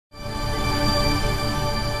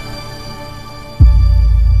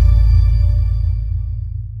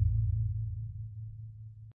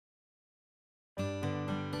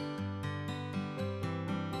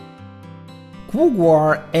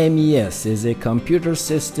Qguar MES is a computer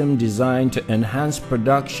system designed to enhance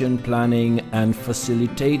production planning and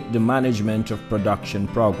facilitate the management of production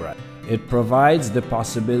progress. It provides the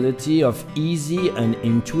possibility of easy and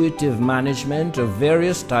intuitive management of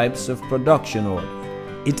various types of production orders.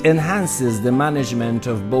 It enhances the management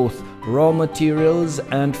of both raw materials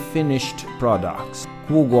and finished products.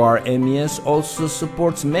 Qguar MES also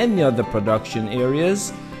supports many other production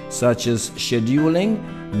areas such as scheduling,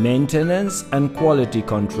 maintenance, and quality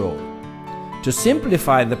control. To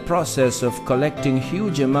simplify the process of collecting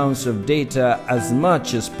huge amounts of data as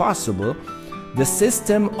much as possible, the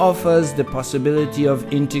system offers the possibility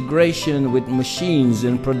of integration with machines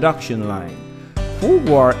in production line.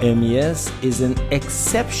 Qguar MES is an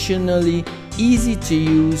exceptionally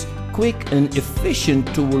easy-to-use, quick and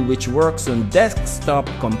efficient tool which works on desktop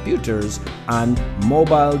computers and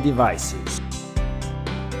mobile devices.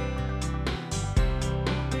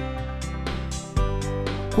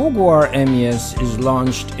 Qguar MES is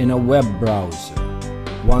launched in a web browser.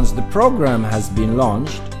 Once the program has been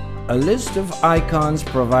launched, a list of icons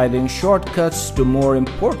providing shortcuts to more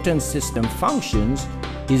important system functions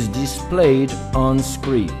is displayed on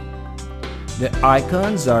screen. The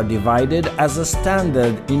icons are divided as a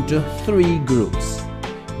standard into three groups: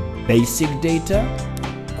 basic data,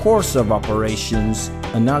 course of operations,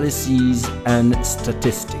 analyses, and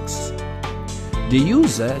statistics. The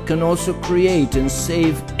user can also create and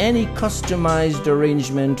save any customized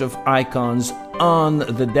arrangement of icons on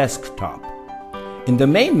the desktop. In the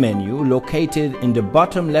main menu, located in the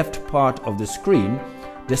bottom left part of the screen,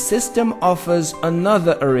 the system offers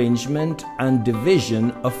another arrangement and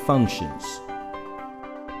division of functions.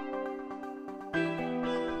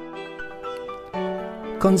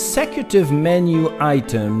 Consecutive menu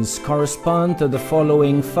items correspond to the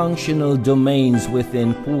following functional domains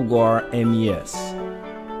within Qguar MES: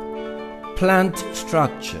 plant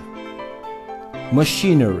structure,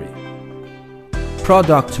 machinery,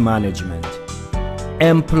 product management,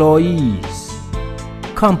 employees,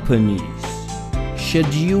 companies,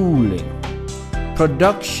 scheduling,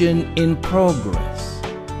 production in progress,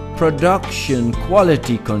 production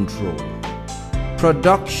quality control,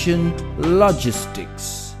 production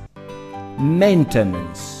logistics,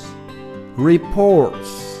 maintenance,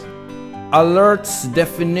 reports, alerts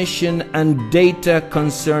definition and data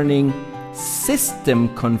concerning system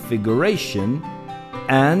configuration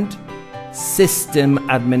and system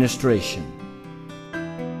administration.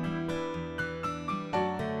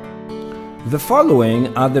 The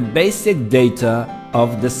following are the basic data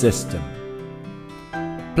of the system.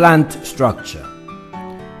 Plant structure.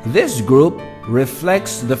 This group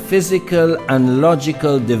reflects the physical and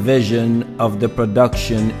logical division of the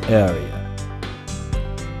production area.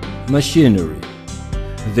 Machinery.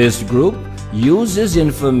 This group uses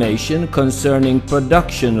information concerning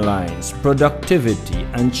production lines, productivity,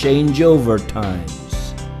 and changeover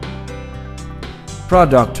times.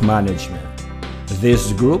 Product management.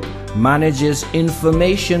 This group manages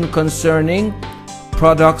information concerning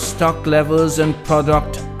product stock levels and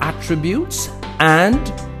product attributes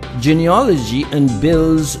and genealogy and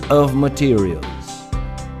bills of materials.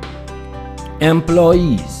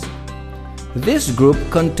 Employees. This group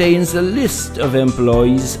contains a list of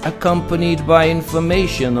employees accompanied by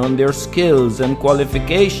information on their skills and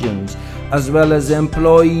qualifications, as well as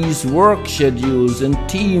employees' work schedules and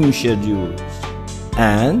team schedules.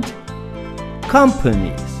 And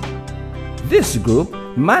companies. This group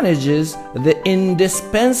manages the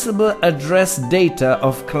indispensable address data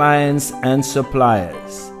of clients and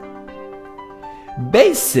suppliers.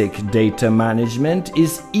 Basic data management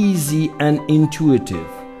is easy and intuitive,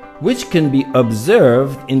 which can be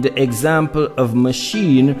observed in the example of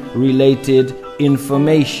machine-related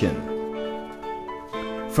information.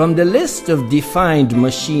 From the list of defined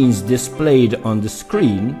machines displayed on the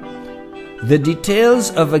screen, the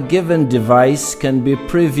details of a given device can be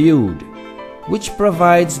previewed, which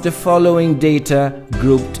provides the following data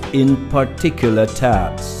grouped in particular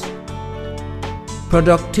tabs: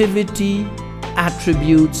 productivity,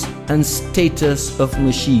 attributes, and status of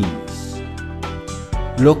machines,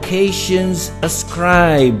 locations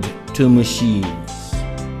ascribed to machines,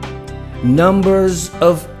 numbers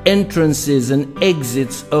of entrances and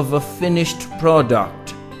exits of a finished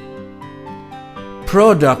product,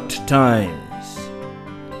 product times,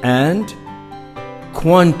 and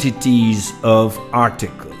quantities of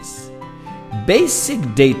articles. Basic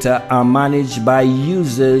data are managed by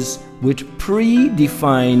users with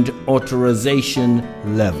predefined authorization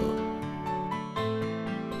level.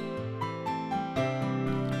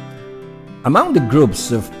 Among the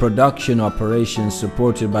groups of production operations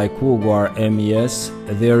supported by Qguar MES,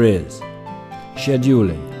 there is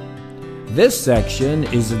Scheduling. This section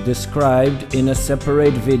is described in a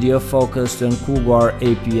separate video focused on Qguar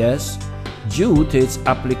APS due to its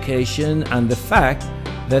application and the fact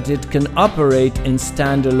that it can operate in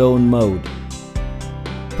standalone mode.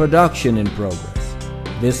 Production in progress.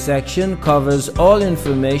 This section covers all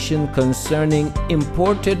information concerning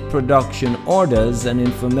imported production orders and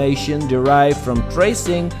information derived from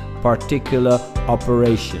tracing particular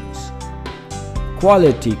operations.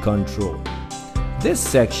 Quality control. This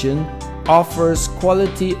section offers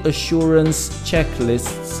quality assurance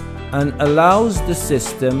checklists and allows the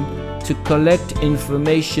system to collect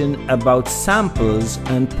information about samples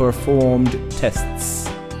and performed tests.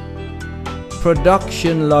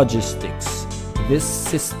 Production logistics. This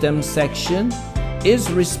system section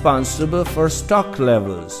is responsible for stock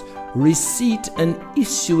levels, receipt and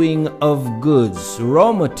issuing of goods,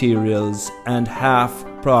 raw materials, and half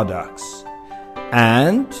products,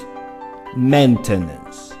 and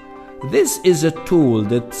maintenance. This is a tool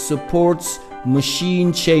that supports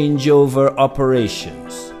machine changeover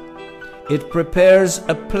operations. It prepares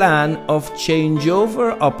a plan of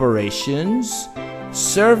changeover operations,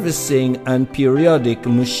 servicing and periodic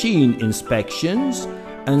machine inspections,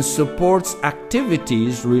 and supports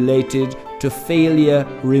activities related to failure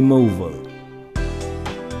removal.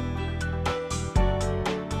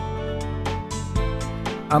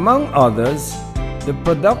 Among others, the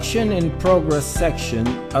production in progress section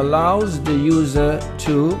allows the user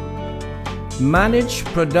to manage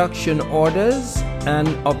production orders and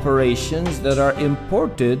operations that are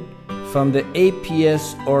imported from the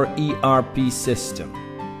APS or ERP system.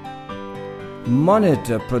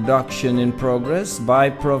 Monitor production in progress by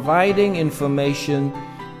providing information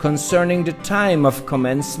concerning the time of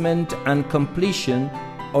commencement and completion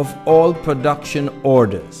of all production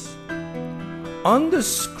orders. On the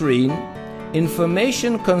screen,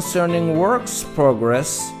 information concerning works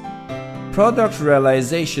progress, product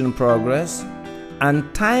realization progress,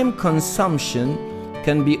 and time consumption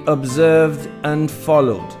can be observed and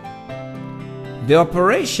followed. The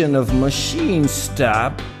operation of machines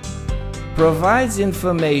tab provides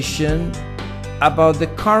information about the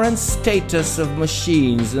current status of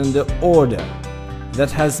machines and the order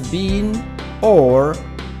that has been or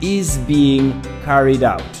is being carried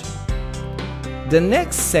out. The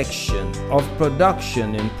next section of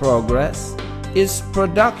production in progress is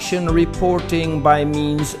production reporting by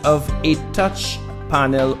means of a touch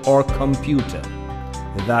panel or computer.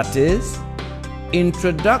 That is,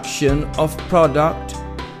 introduction of product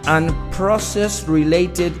and process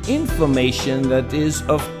related information that is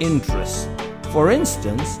of interest. For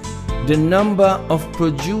instance, the number of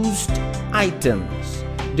produced items,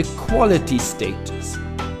 the quality status,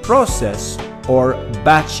 process or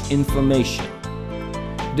batch information.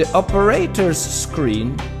 The operator's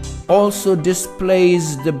screen also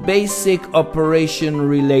displays the basic operation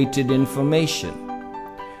related information.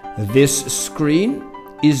 This screen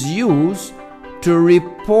is used to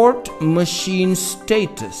report machine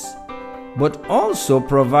status, but also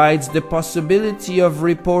provides the possibility of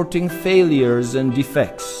reporting failures and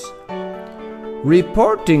defects.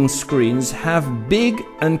 Reporting screens have big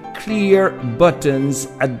and clear buttons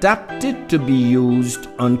adapted to be used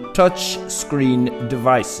on touch screen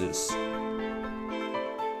devices.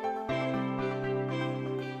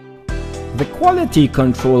 The quality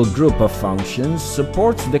control group of functions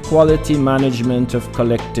supports the quality management of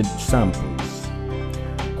collected samples.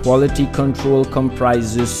 Quality control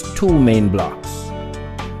comprises two main blocks.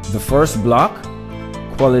 The first block,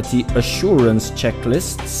 quality assurance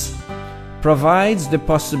checklists, provides the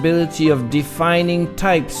possibility of defining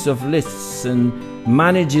types of lists and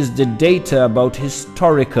manages the data about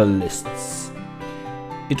historical lists.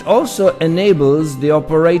 It also enables the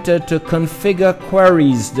operator to configure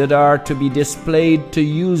queries that are to be displayed to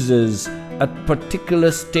users at particular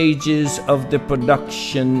stages of the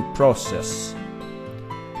production process.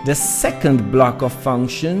 The second block of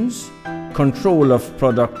functions, control of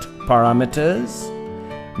product parameters,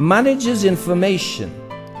 manages information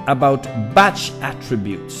about batch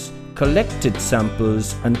attributes, collected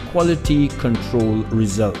samples, and quality control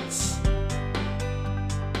results.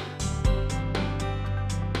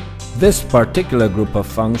 This particular group of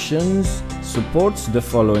functions supports the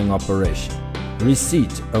following operation: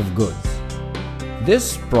 receipt of goods.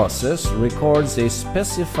 This process records a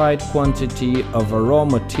specified quantity of a raw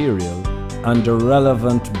material and the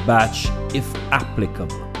relevant batch if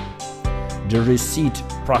applicable. The receipt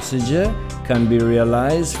procedure can be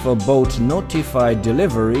realized for both notified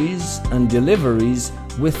deliveries and deliveries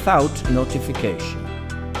without notification.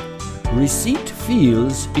 Receipt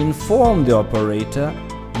fields inform the operator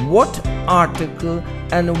what article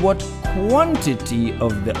and what quantity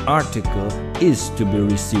of the article is to be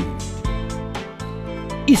received.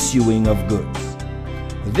 Issuing of goods.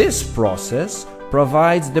 This process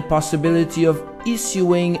provides the possibility of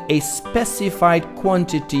issuing a specified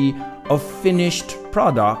quantity of finished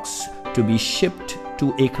products to be shipped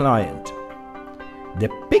to a client. The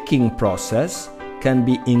picking process can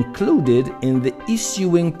be included in the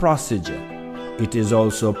issuing procedure. It is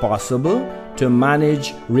also possible to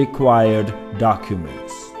manage required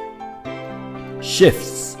documents.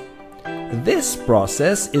 Shifts. This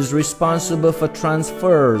process is responsible for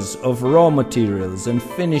transfers of raw materials and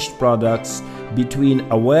finished products between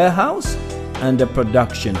a warehouse and a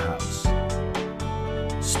production house.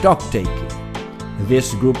 Stock taking.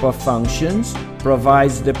 This group of functions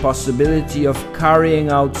provides the possibility of carrying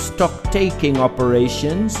out stock taking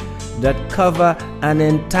operations that cover an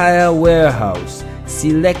entire warehouse,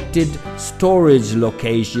 selected storage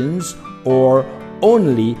locations, or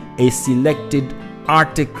only a selected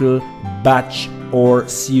article, batch, or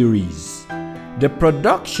series. The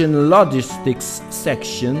production logistics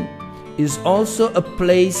section is also a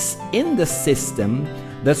place in the system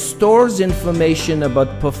that stores information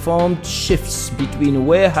about performed shifts between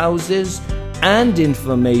warehouses and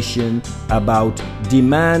information about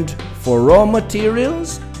demand for raw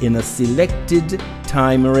materials in a selected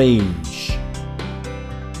time range.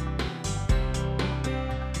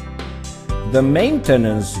 The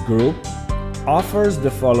maintenance group offers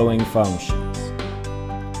the following functions.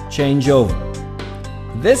 Changeover.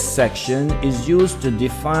 This section is used to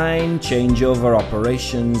define changeover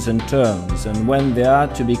operations and terms and when they are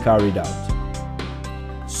to be carried out.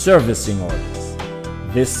 Servicing orders.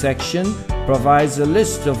 This section provides a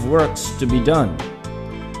list of works to be done.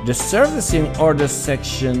 The servicing orders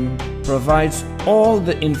section provides all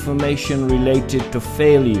the information related to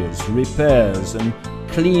failures, repairs, and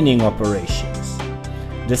cleaning operations.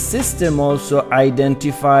 The system also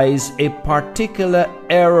identifies a particular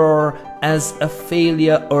error as a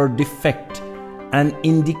failure or defect and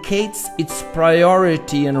indicates its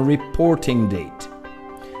priority and reporting date.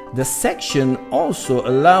 The section also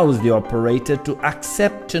allows the operator to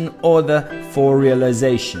accept an order for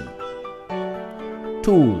realization.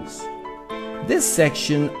 Tools. This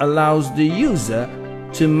section allows the user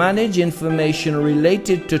to manage information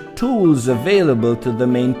related to tools available to the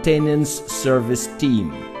maintenance service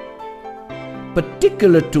team.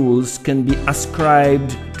 Particular tools can be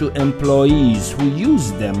ascribed to employees who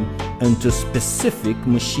use them and to specific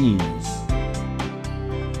machines.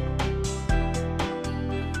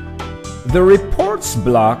 The reports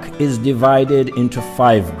block is divided into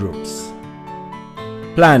 5 groups.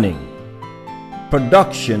 Planning,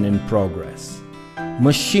 production in progress,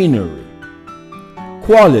 machinery,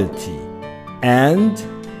 quality, and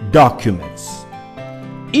documents.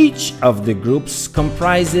 Each of the groups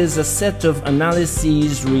comprises a set of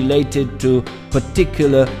analyses related to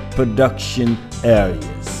particular production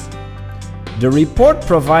areas. The report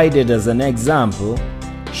provided as an example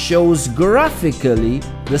shows graphically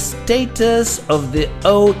the status of the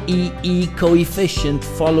OEE coefficient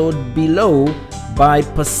followed below by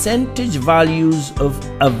percentage values of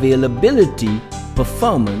availability,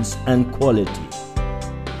 performance, and quality.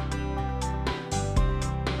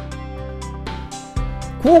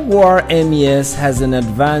 Qguar MES has an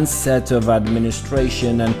advanced set of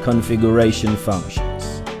administration and configuration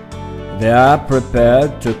functions. They are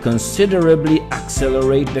prepared to considerably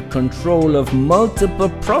accelerate the control of multiple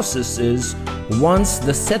processes once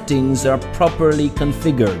the settings are properly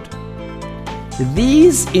configured.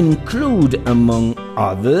 These include, among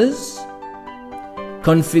others,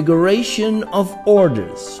 configuration of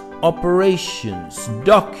orders, operations,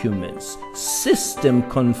 documents, system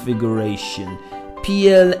configuration,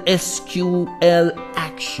 PL/SQL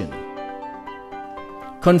action,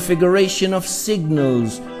 configuration of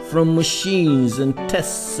signals from machines and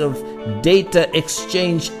tests of data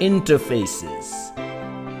exchange interfaces,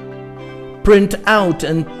 print out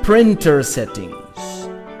and printer settings,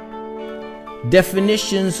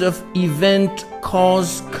 definitions of event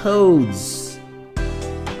cause codes,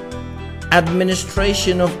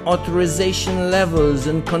 administration of authorization levels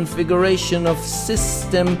and configuration of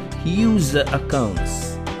system user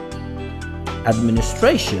accounts,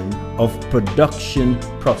 administration of production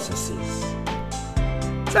processes.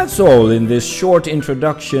 That's all in this short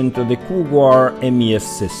introduction to the Qguar MES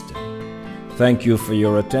system. Thank you for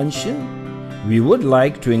your attention. We would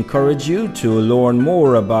like to encourage you to learn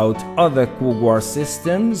more about other Qguar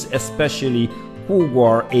systems, especially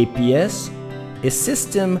Qguar APS, a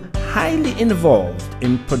system highly involved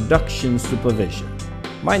in production supervision.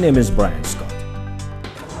 My name is Brian Scott.